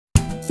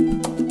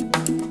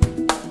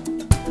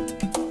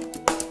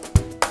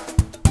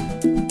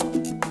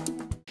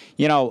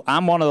You know,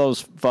 I'm one of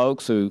those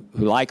folks who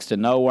likes to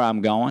know where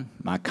I'm going.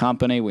 My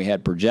company, we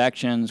had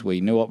projections.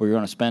 We knew what we were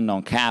going to spend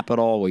on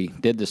capital. We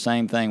did the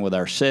same thing with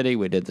our city.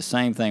 We did the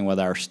same thing with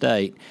our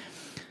state.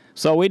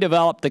 So we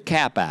developed the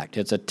CAP Act.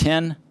 It's a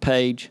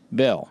 10-page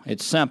bill.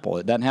 It's simple.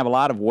 It doesn't have a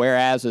lot of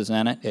whereases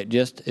in it. It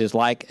just is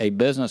like a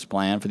business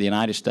plan for the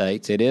United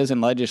States. It is in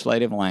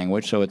legislative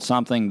language, so it's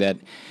something that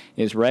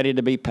is ready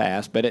to be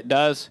passed. But it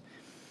does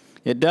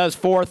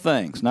four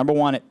things. Number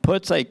one, it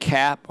puts a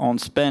cap on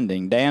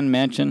spending. Dan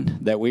mentioned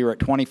that we were at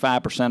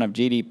 25% of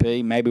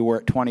GDP. Maybe we're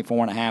at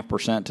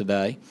 24.5%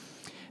 today.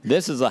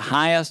 This is the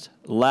highest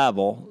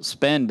level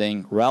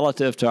spending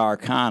relative to our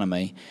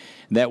economy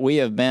that we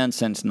have been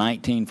since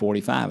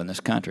 1945 in this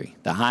country,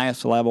 the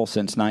highest level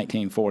since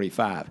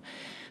 1945.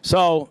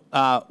 So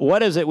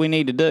what is it we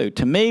need to do?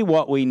 To me,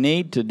 what we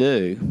need to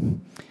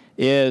do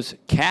is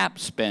cap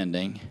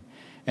spending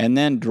and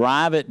then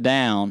drive it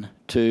down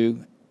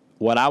to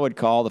what I would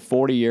call the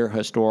 40-year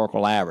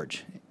historical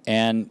average.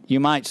 And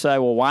you might say,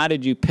 well, why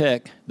did you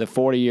pick the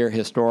 40-year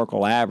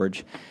historical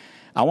average?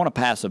 I want to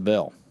pass a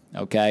bill,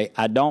 okay?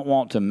 I don't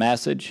want to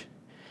message.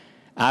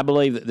 I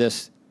believe that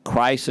this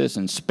crisis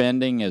and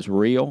spending is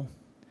real.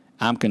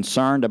 I'm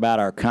concerned about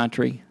our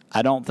country.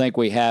 I don't think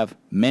we have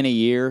many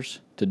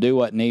years to do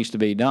what needs to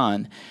be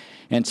done.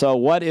 And so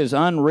what is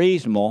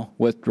unreasonable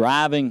with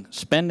driving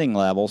spending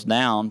levels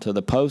down to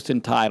the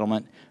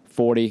post-entitlement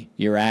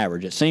 40-year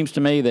average? It seems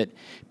to me that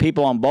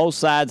people on both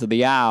sides of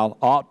the aisle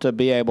ought to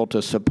be able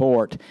to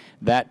support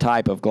that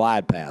type of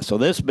glide path. So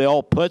this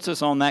bill puts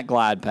us on that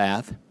glide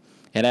path.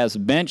 It has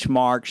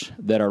benchmarks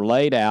that are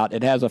laid out.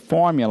 It has a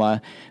formula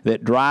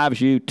that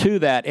drives you to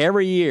that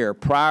every year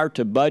prior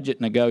to budget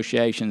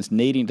negotiations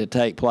needing to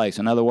take place.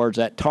 In other words,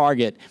 that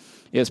target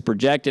is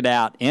projected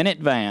out in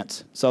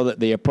advance so that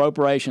the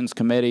appropriations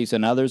committees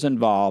and others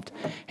involved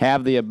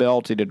have the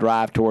ability to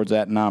drive towards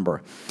that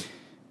number.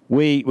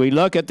 We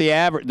look at the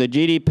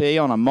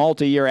GDP on a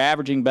multi-year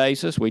averaging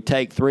basis. We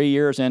take 3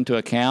 years into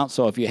account.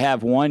 So if you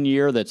have 1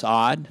 year that's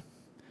odd,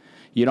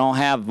 you don't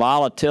have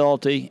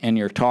volatility in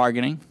your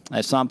targeting.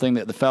 That's something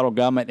that the federal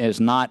government is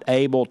not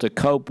able to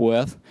cope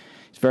with.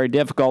 It's very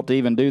difficult to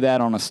even do that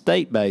on a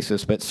state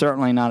basis, but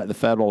certainly not at the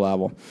federal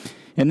level.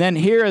 And then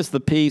here is the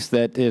piece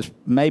that is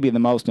maybe the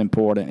most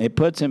important. It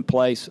puts in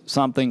place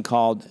something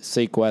called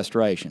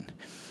sequestration.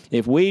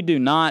 If we do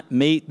not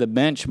meet the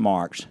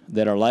benchmarks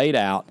that are laid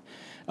out,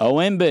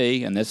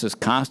 OMB, and this is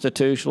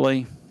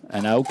constitutionally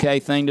an okay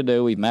thing to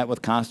do, we've met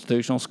with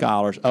constitutional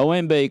scholars,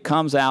 OMB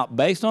comes out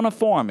based on a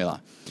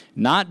formula,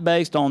 not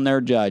based on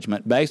their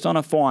judgment, based on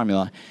a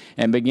formula,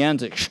 and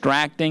begins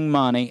extracting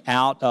money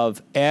out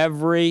of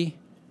every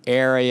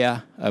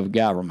area of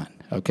government,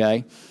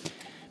 okay?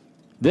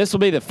 This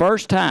will be the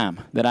first time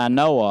that I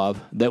know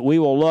of that we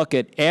will look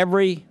at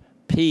every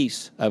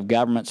piece of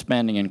government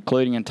spending,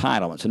 including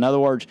entitlements. In other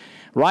words,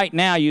 right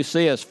now you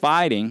see us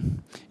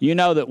fighting. You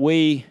know that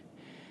we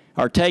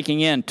are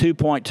taking in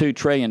 $2.2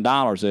 trillion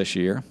this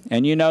year,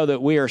 and you know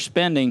that we are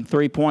spending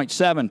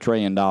 $3.7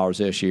 trillion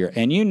this year.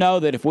 And you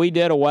know that if we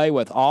did away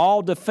with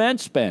all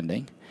defense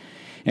spending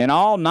and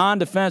all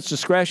non-defense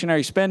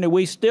discretionary spending,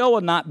 we still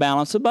would not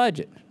balance the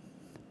budget.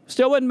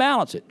 Still wouldn't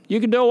balance it. You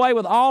can do away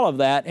with all of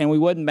that, and we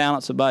wouldn't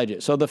balance the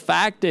budget. So the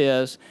fact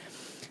is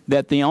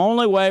that the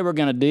only way we're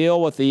going to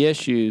deal with the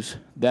issues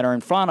that are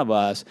in front of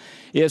us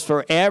is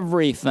for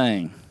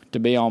everything to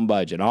be on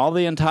budget. All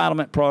the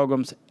entitlement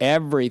programs,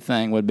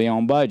 everything would be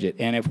on budget.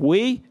 And if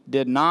we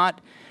did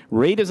not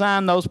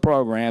redesign those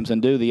programs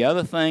and do the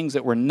other things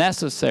that were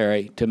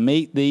necessary to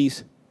meet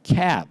these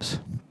caps,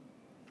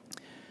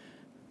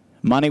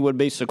 money would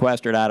be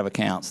sequestered out of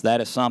accounts.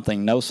 That is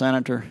something no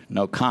senator,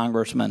 no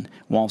congressman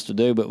wants to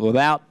do. But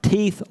without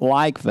teeth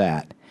like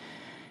that,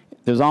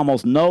 there's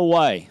almost no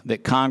way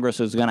that Congress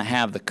is going to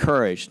have the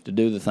courage to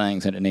do the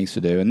things that it needs to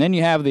do. And then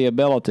you have the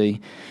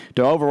ability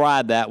to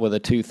override that with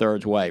a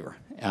 2/3 waiver.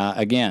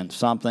 Again,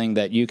 something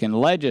that you can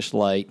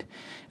legislate.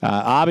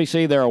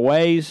 Obviously, there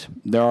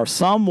are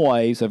some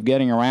ways of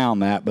getting around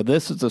that, but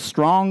this is the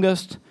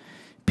strongest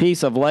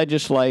piece of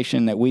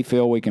legislation that we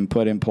feel we can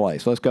put in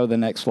place. Let's go to the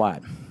next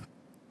slide.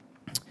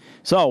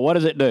 So what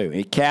does it do?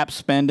 It caps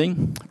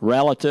spending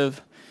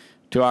relative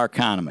to our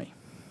economy.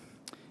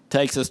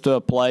 Takes us to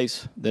a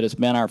place that has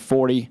been our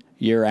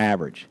 40-year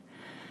average.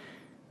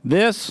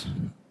 This,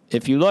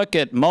 if you look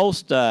at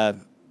most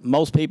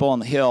people on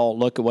the Hill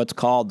look at what's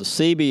called the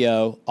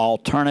CBO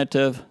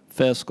alternative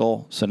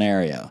fiscal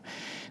scenario.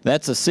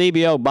 That's a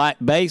CBO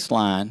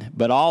baseline,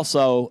 but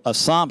also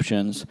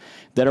assumptions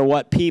that are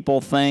what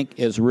people think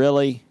is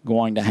really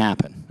going to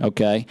happen,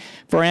 okay?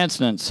 For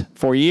instance,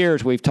 for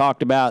years we've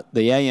talked about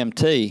the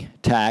AMT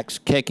tax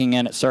kicking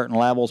in at certain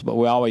levels, but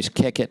we always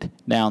kick it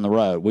down the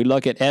road. We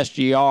look at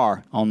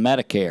SGR on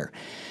Medicare.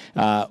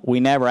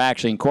 We never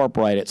actually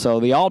incorporate it. So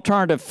the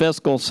alternative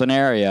fiscal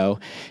scenario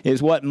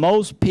is what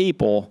most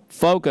people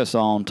focus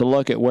on to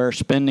look at where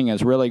spending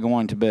is really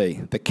going to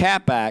be. The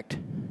CAP Act,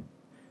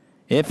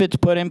 if it's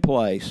put in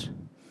place,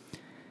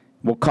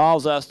 will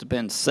cause us to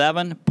spend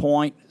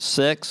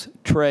 $7.6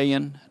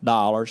 trillion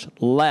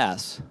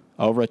less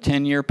over a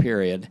 10-year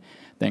period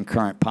than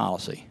current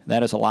policy.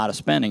 That is a lot of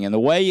spending. And the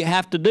way you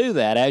have to do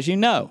that, as you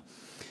know,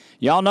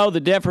 y'all know the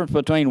difference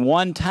between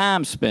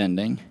one-time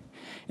spending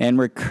and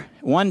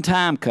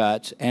one-time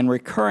cuts and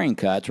recurring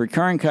cuts.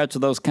 Recurring cuts are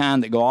those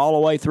kind that go all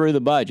the way through the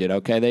budget,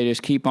 okay? They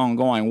just keep on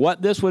going.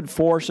 What this would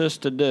force us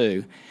to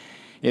do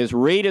is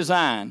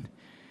redesign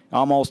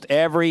almost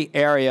every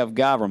area of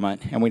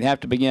government, and we'd have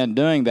to begin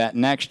doing that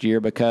next year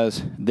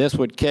because this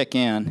would kick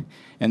in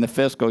the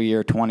fiscal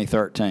year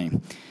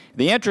 2013.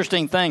 The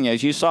interesting thing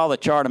is, you saw the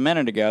chart a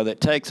minute ago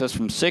that takes us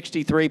from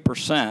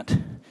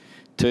 63%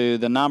 to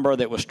the number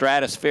that was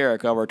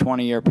stratospheric over a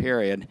 20-year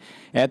period.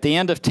 At the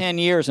end of 10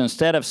 years,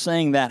 instead of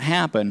seeing that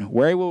happen,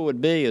 where we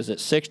would be is at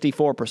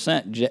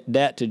 64%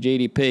 debt to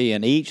GDP,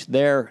 and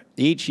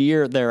each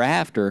year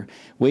thereafter,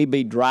 we'd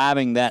be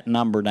driving that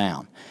number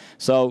down.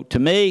 So to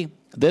me,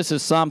 this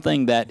is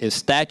something that is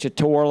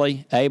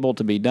statutorily able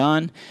to be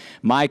done.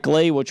 Mike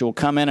Lee, which will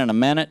come in a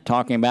minute,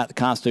 talking about the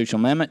constitutional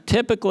amendment,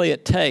 typically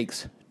it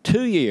takes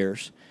 2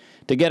 years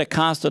to get a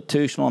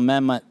constitutional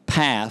amendment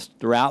passed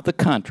throughout the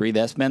country.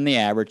 That's been the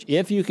average,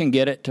 if you can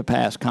get it to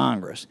pass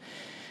Congress.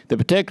 The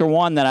particular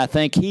one that I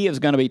think he is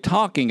going to be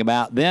talking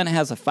about then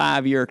has a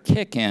 5-year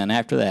kick-in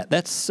after that.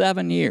 That's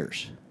 7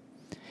 years.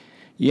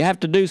 You have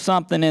to do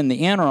something in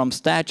the interim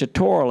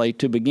statutorily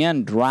to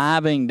begin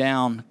driving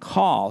down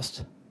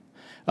costs.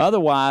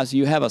 Otherwise,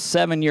 you have a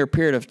 7-year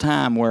period of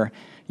time where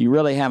you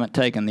really haven't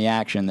taken the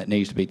action that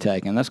needs to be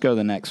taken. Let's go to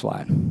the next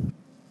slide.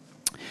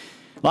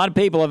 A lot of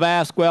people have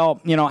asked, well,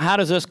 you know, how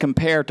does this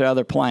compare to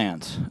other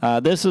plans?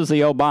 This is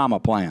the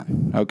Obama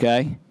plan,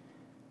 okay?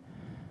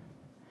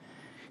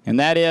 And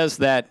that is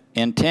that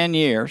in 10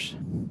 years,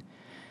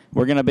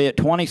 we're going to be at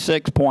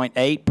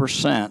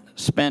 26.8%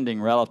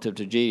 spending relative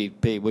to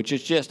GDP, which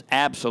is just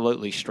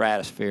absolutely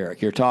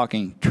stratospheric. You're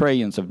talking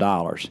trillions of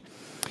dollars.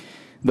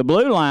 The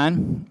blue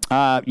line,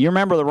 you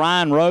remember the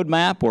Ryan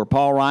roadmap where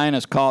Paul Ryan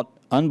has caught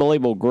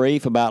unbelievable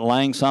grief about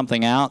laying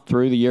something out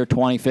through the year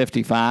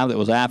 2055 that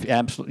was that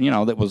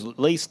was at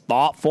least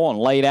thoughtful and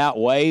laid out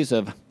ways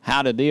of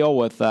how to deal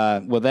with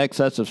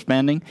excessive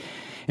spending.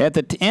 At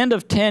the end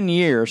of 10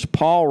 years,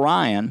 Paul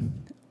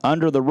Ryan,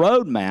 under the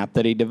roadmap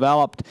that he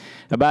developed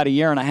about a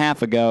year and a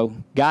half ago,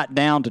 got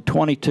down to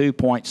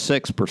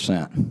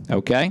 22.6%.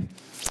 Okay.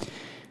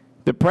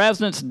 The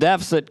President's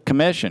Deficit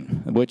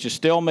Commission, which is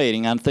still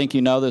meeting, I think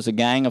you know there's a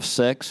gang of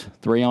 6,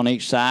 3 on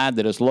each side,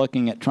 that is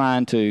looking at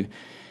trying to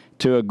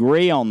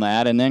agree on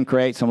that and then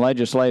create some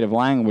legislative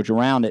language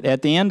around it.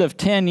 At the end of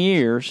 10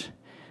 years,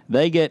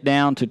 they get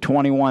down to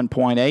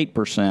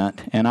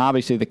 21.8%, and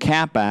obviously the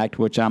CAP Act,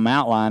 which I'm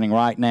outlining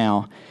right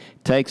now,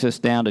 takes us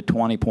down to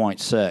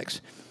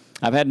 20.6%.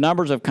 I've had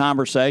numbers of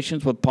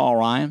conversations with Paul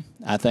Ryan.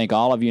 I think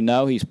all of you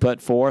know he's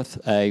put forth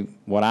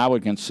what I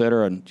would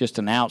consider just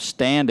an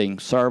outstanding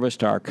service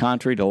to our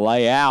country to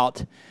lay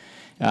out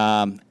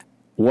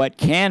what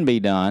can be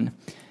done.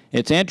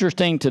 It's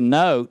interesting to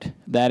note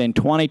that in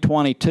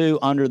 2022,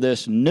 under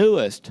this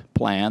newest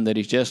plan that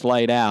he's just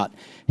laid out,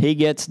 he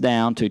gets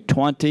down to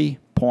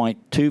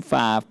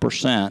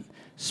 20.25%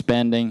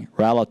 spending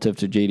relative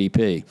to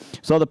GDP.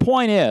 So the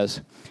point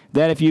is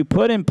that if you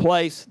put in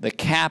place the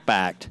CAP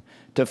Act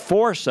to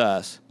force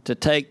us to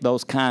take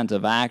those kinds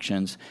of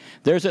actions,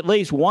 there's at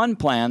least one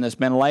plan that's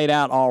been laid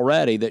out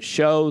already that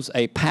shows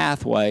a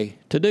pathway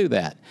to do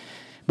that.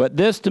 But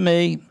this, to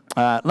me,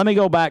 let me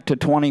go back to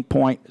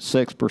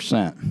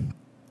 20.6%.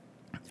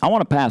 I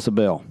want to pass a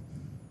bill.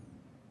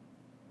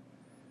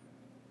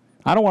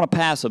 I don't want to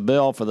pass a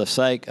bill for the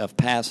sake of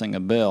passing a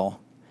bill.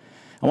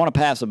 I want to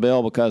pass a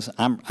bill because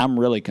I'm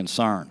really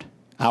concerned.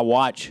 I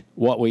watch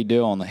what we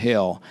do on the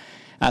Hill.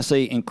 I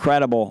see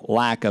incredible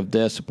lack of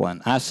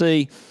discipline. I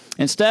see,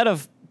 instead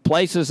of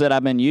places that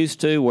I've been used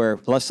to where,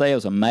 let's say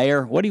as a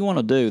mayor, what do you want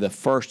to do the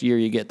first year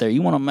you get there?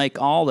 You want to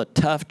make all the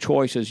tough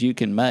choices you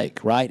can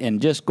make, right? And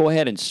just go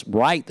ahead and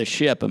right the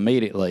ship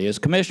immediately. As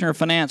Commissioner of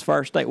Finance for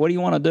our state, what do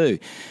you want to do?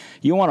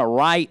 You want to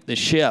right the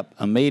ship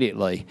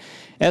immediately.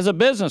 As a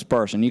business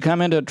person, you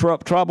come into a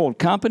troubled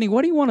company,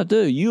 what do you want to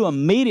do? You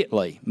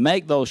immediately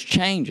make those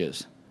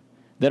changes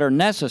that are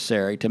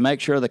necessary to make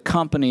sure the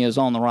company is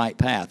on the right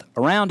path.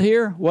 Around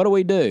here, what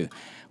do?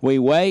 We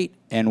wait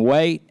and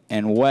wait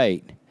and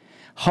wait,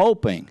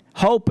 hoping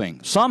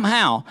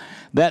somehow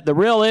that the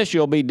real issue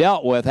will be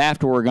dealt with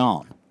after we're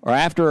gone or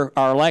after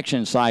our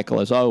election cycle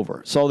is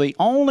over. So the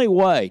only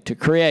way to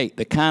create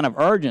the kind of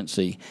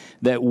urgency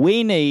that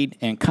we need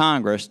in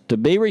Congress to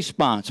be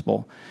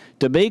responsible,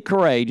 to be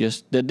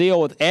courageous, to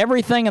deal with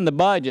everything in the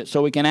budget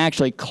so we can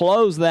actually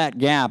close that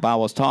gap I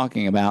was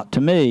talking about,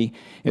 to me,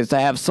 is to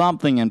have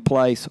something in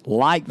place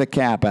like the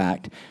CAP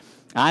Act.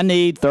 I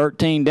need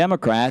 13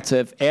 Democrats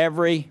if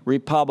every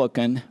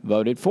Republican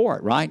voted for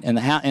it, right? In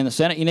the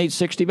Senate, you need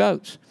 60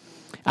 votes.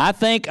 I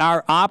think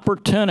our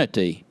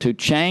opportunity to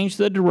change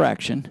the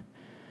direction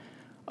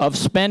of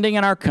spending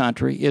in our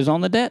country is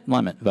on the debt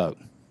limit vote.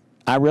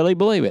 I really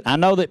believe it. I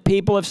know that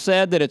people have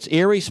said that it's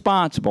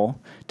irresponsible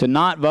to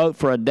not vote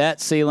for a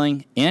debt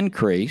ceiling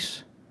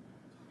increase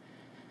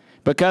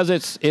because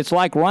it's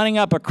like running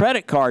up a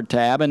credit card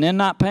tab and then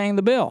not paying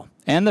the bill.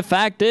 And the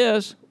fact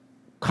is,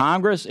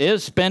 Congress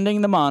is spending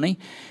the money,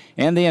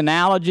 and the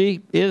analogy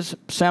is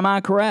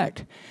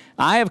semi-correct.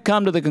 I have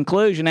come to the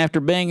conclusion after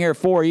being here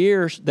 4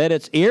 years that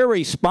it's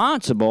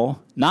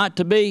irresponsible not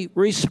to be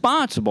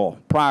responsible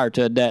prior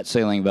to a debt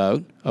ceiling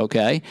vote,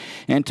 okay?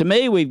 And to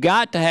me, we've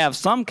got to have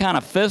some kind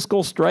of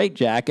fiscal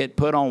straitjacket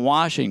put on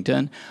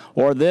Washington,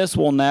 or this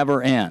will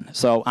never end.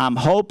 So I'm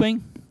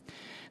hoping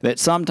that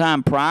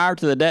sometime prior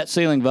to the debt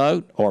ceiling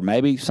vote, or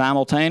maybe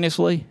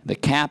simultaneously, the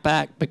CAP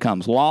Act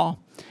becomes law.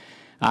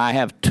 I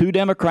have 2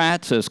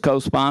 Democrats as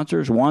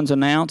co-sponsors. One's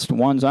announced,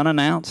 one's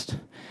unannounced.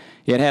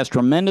 It has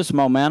tremendous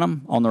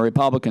momentum on the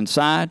Republican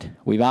side.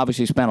 We've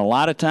obviously spent a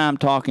lot of time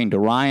talking to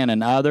Ryan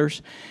and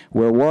others.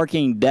 We're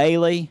working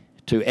daily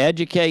to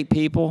educate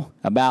people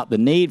about the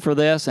need for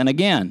this. And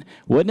again,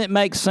 wouldn't it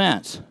make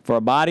sense for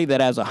a body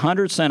that has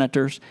 100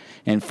 senators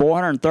and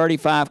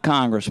 435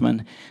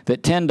 congressmen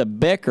that tend to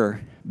bicker?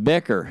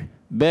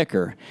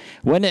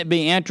 Wouldn't it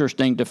be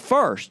interesting to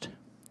first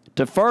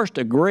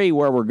agree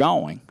where we're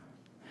going,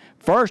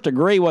 first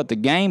agree what the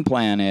game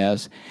plan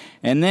is,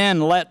 and then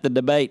let the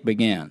debate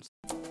begin?